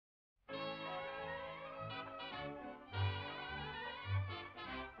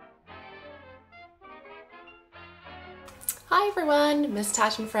Hi everyone, Miss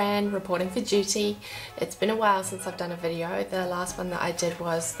Tartan Fran reporting for duty. It's been a while since I've done a video. The last one that I did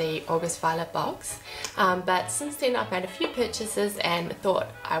was the August Violet box, but since then I've made a few purchases and thought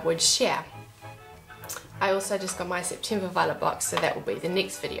I would share. I also just got my September Violet box, so that will be the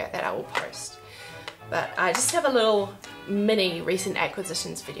next video that I will post. But I just have a little mini recent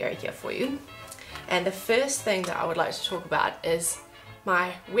acquisitions video here for you. And the first thing that I would like to talk about is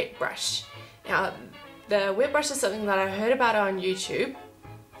my wet brush. Now, the wet brush is something that I heard about on YouTube.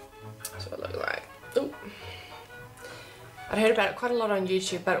 That's what it looks like. Ooh. I'd heard about it quite a lot on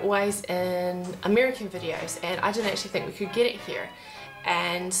YouTube, but always in American videos, and I didn't actually think we could get it here.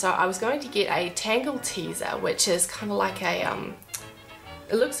 And so I was going to get a Tangle Teaser, which is kind of like a,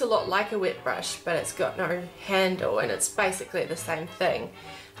 it looks a lot like a wet brush, but it's got no handle, and it's basically the same thing.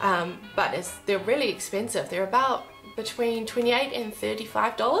 But they're really expensive. They're about between $28 and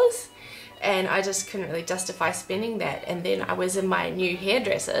 $35. And I just couldn't really justify spending that. And then I was in my new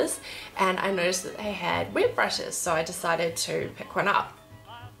hairdressers and I noticed that they had wet brushes, so I decided to pick one up.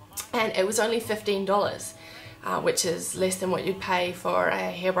 And it was only $15, which is less than what you'd pay for a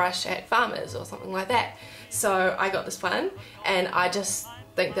hairbrush at Farmers or something like that. So I got this one, and I just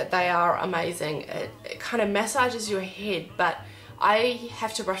think that they are amazing. It kind of massages your head, but I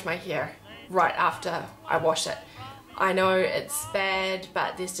have to brush my hair right after I wash it. I know it's bad,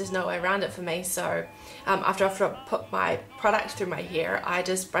 but there's just no way around it for me, so after I put my product through my hair, I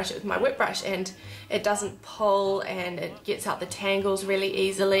just brush it with my wet brush, and it doesn't pull and it gets out the tangles really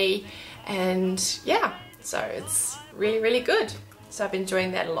easily, and yeah, so it's really good. So I've been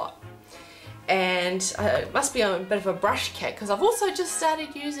enjoying that a lot. And it must be on a bit of a brush kick, because I've also just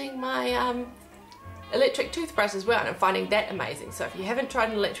started using my electric toothbrush as well, and I'm finding that amazing. So if you haven't tried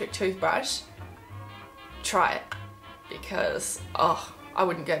an electric toothbrush, try it, because oh, I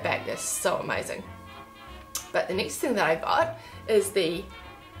wouldn't go back. They're so amazing. But the next thing that I got is the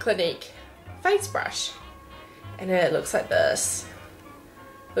Clinique face brush, and it looks like this.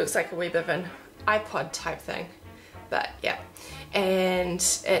 Looks like a wee bit of an iPod type thing, but yeah. And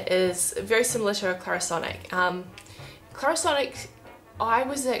it is very similar to a Clarisonic. Clarisonic, I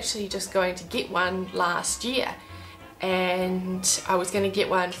was actually just going to get one last year, and I was going to get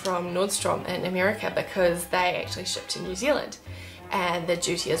one from Nordstrom in America because they actually ship to New Zealand, and the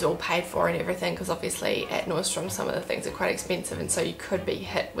duty is all paid for and everything, because obviously at Nordstrom some of the things are quite expensive, and so you could be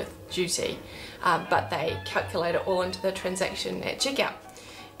hit with duty, but they calculate it all into the transaction at checkout.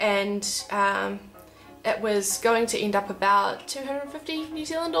 And it was going to end up about 250 New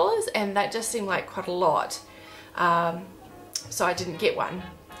Zealand dollars, and that just seemed like quite a lot, so I didn't get one.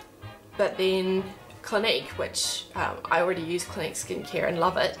 But then Clinique, which I already use Clinique skincare and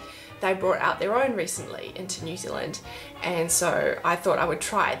love it, they brought out their own recently into New Zealand, and so I thought I would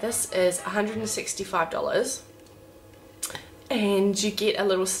try. This is $165, and you get a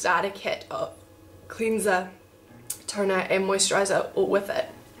little starter kit of cleanser, toner and moisturizer all with it,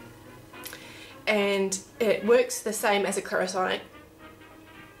 and it works the same as a Clarisonic.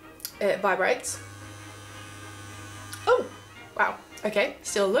 It vibrates. Oh wow, okay,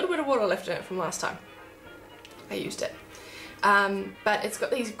 still a little bit of water left in it from last time I used it. But it's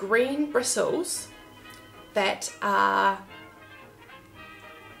got these green bristles that are,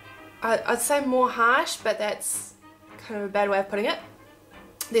 I'd say more harsh, but that's kind of a bad way of putting it.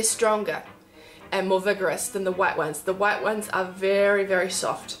 They're stronger and more vigorous than the white ones. The white ones are very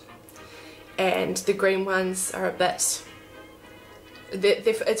soft, and the green ones are a bit,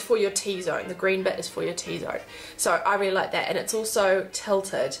 it's for your T-zone. The green bit is for your T-zone. So I really like that, and it's also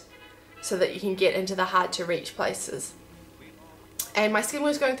tilted so that you can get into the hard to reach places. And my skin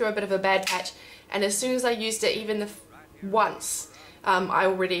was going through a bit of a bad patch, and as soon as I used it, even once, I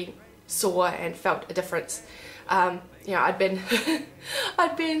already saw and felt a difference. You know, I'd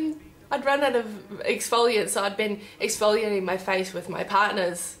run out of exfoliant, so I'd been exfoliating my face with my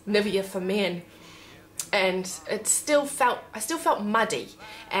partner's Nivea for Men, and I still felt muddy.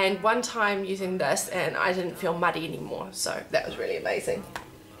 And one time using this, and I didn't feel muddy anymore, so that was really amazing.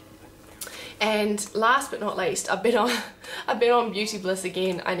 And last but not least, I've been on Beauty Bliss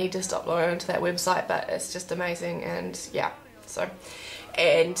again. I need to stop logging onto that website, but it's just amazing. And yeah, so,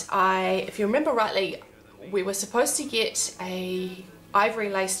 and if you remember rightly, we were supposed to get a ivory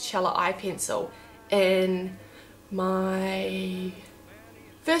laced Cella eye pencil in my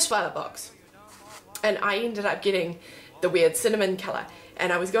first Violet box, and I ended up getting the weird cinnamon colour,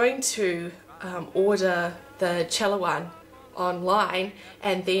 and I was going to order the Cella one online,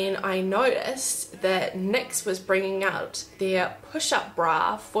 and then I noticed that NYX was bringing out their push-up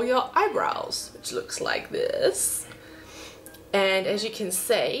bra for your eyebrows, which looks like this. And as you can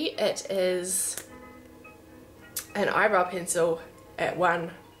see, it is an eyebrow pencil at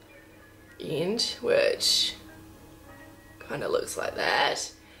one end, which kind of looks like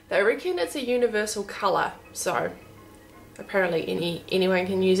that. They reckon it's a universal colour, so apparently anyone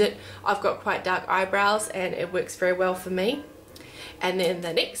can use it. I've got quite dark eyebrows and it works very well for me. And then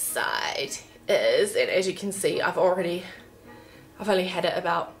the next side is, and as you can see, I've only had it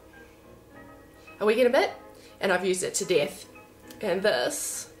about a week and a bit, and I've used it to death. And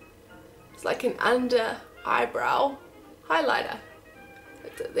this is like an under eyebrow highlighter.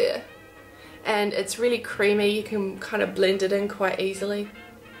 That's it there. And it's really creamy, you can kind of blend it in quite easily.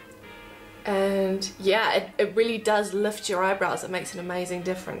 And yeah, it really does lift your eyebrows. It makes an amazing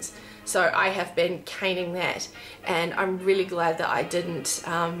difference. So I have been caning that, and I'm really glad that I didn't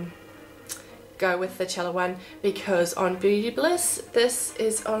go with the Cella one, because on Beauty Bliss this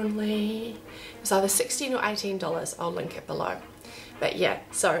is only, it's either $16 or $18. I'll link it below. But yeah,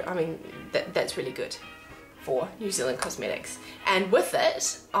 so I mean that's really good for New Zealand cosmetics. And with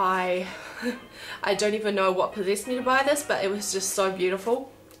it, I don't even know what possessed me to buy this, but it was just so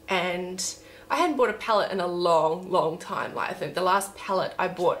beautiful. And I hadn't bought a palette in a long time. Like, I think the last palette I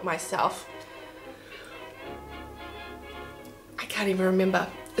bought myself, I can't even remember.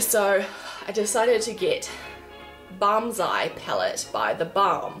 So I decided to get Balmsai palette by the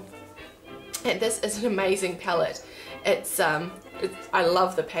Balm, and this is an amazing palette. It's I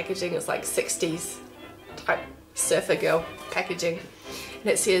love the packaging. It's like 60s type surfer girl packaging, and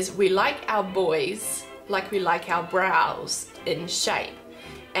it says, "We like our boys like we like our brows in shape."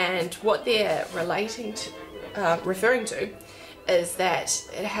 And what they're referring to is that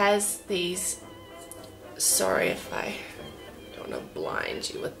it has these, sorry if I don't want to blind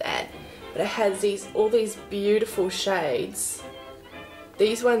you with that, but it has all these beautiful shades.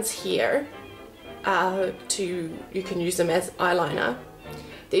 These ones here you can use them as eyeliner.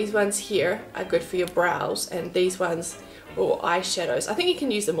 These ones here are good for your brows, and these ones are eyeshadows. I think you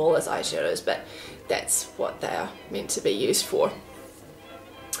can use them all as eyeshadows, but that's what they are meant to be used for.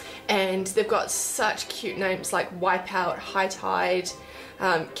 And they've got such cute names like Wipeout, High Tide,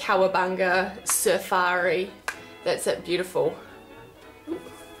 Cowabunga, Surfari. That's it, beautiful.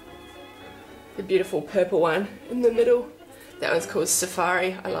 The beautiful purple one in the middle. That one's called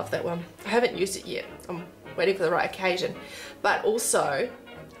Safari. I love that one. I haven't used it yet. I'm waiting for the right occasion. But also,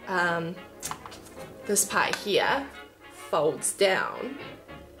 this part here folds down,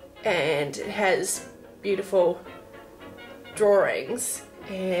 and it has beautiful drawings.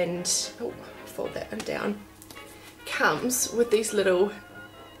 And fold that one down. Comes with these little,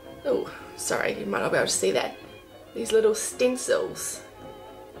 sorry, you might not be able to see that. These little stencils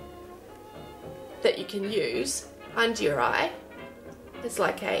that you can use under your eye. It's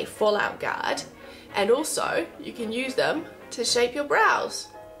like a fallout guard, and also you can use them to shape your brows.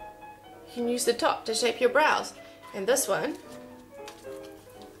 You can use the top to shape your brows. And this one,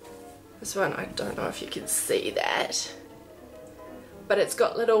 I don't know if you can see that, but it's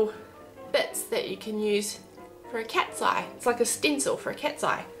got little bits that you can use for a cat's eye. It's like a stencil for a cat's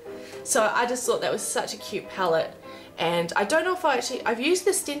eye. So I just thought that was such a cute palette, and I don't know if I've used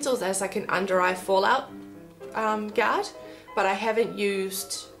the stencils as like an under eye fallout guard, but I haven't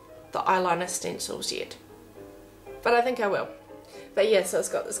used the eyeliner stencils yet, but I think I will. But yeah, so it's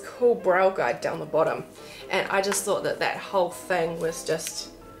got this cool brow guide down the bottom, and I just thought that that whole thing was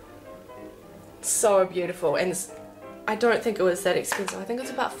just so beautiful. And I don't think it was that expensive. I think it was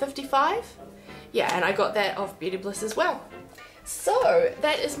about $55. Yeah, and I got that off Beauty Bliss as well. So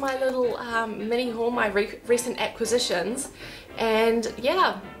that is my little mini haul, my recent acquisitions. And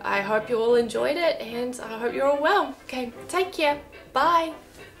yeah, I hope you all enjoyed it, and I hope you're all well. Okay, take care. Bye.